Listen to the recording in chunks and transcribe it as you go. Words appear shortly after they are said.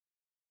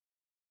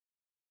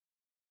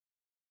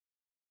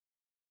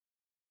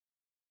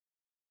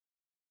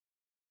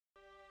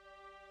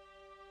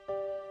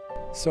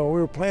So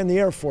we were playing the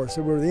Air Force.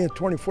 We were the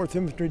 24th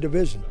Infantry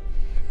Division.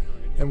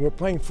 And we're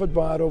playing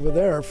football out over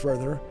there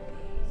further.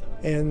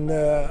 And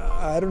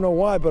I don't know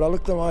why, but I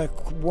looked at my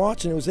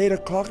watch and it was 8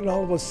 o'clock, and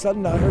all of a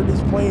sudden I heard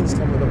these planes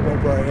coming up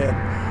over our head.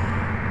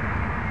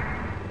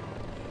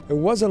 It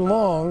wasn't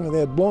long. They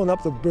had blown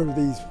up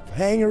these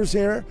hangars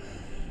here,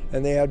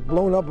 and they had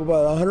blown up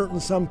about 100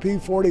 and some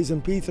P-40s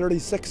and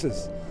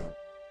P-36s.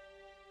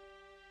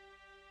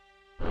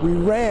 We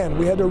ran.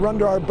 We had to run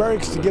to our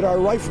barracks to get our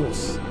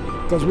rifles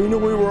because we knew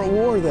we were at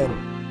war then.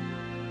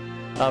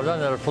 I was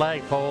under the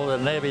flagpole at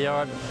the Navy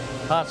Yard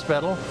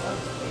Hospital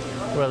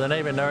with a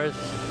Navy nurse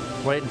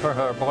waiting for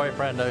her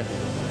boyfriend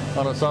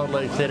on a Salt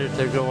Lake City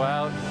to go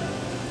out,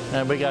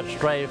 and we got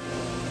strafed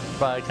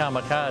by a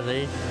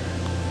kamikaze,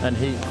 and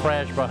he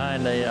crashed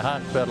behind the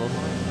hospital,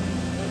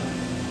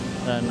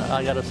 and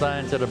I got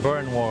assigned to the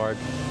burn ward,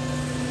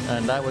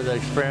 and that was the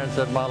experience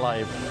of my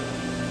life.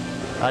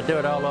 I'd do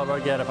it all over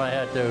again if I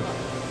had to.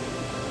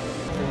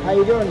 How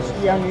you doing,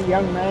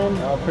 young man?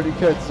 Oh, pretty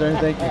good, sir.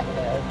 Thank you.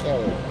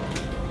 Okay.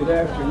 Good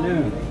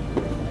afternoon.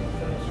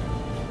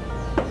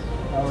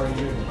 How are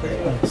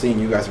you? Seeing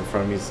you guys in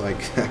front of me is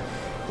like,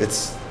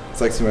 it's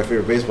like seeing my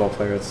favorite baseball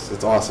player.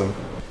 It's awesome.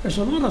 There's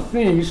a lot of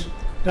things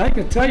that I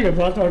could tell you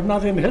about that are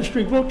not in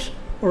history books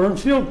or in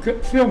film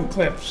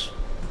clips.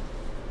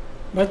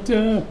 But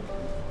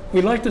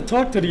we like to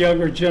talk to the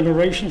younger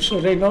generation so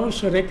they know,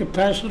 so they can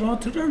pass it on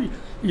to their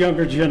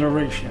younger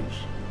generations.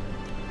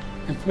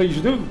 And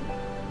please do.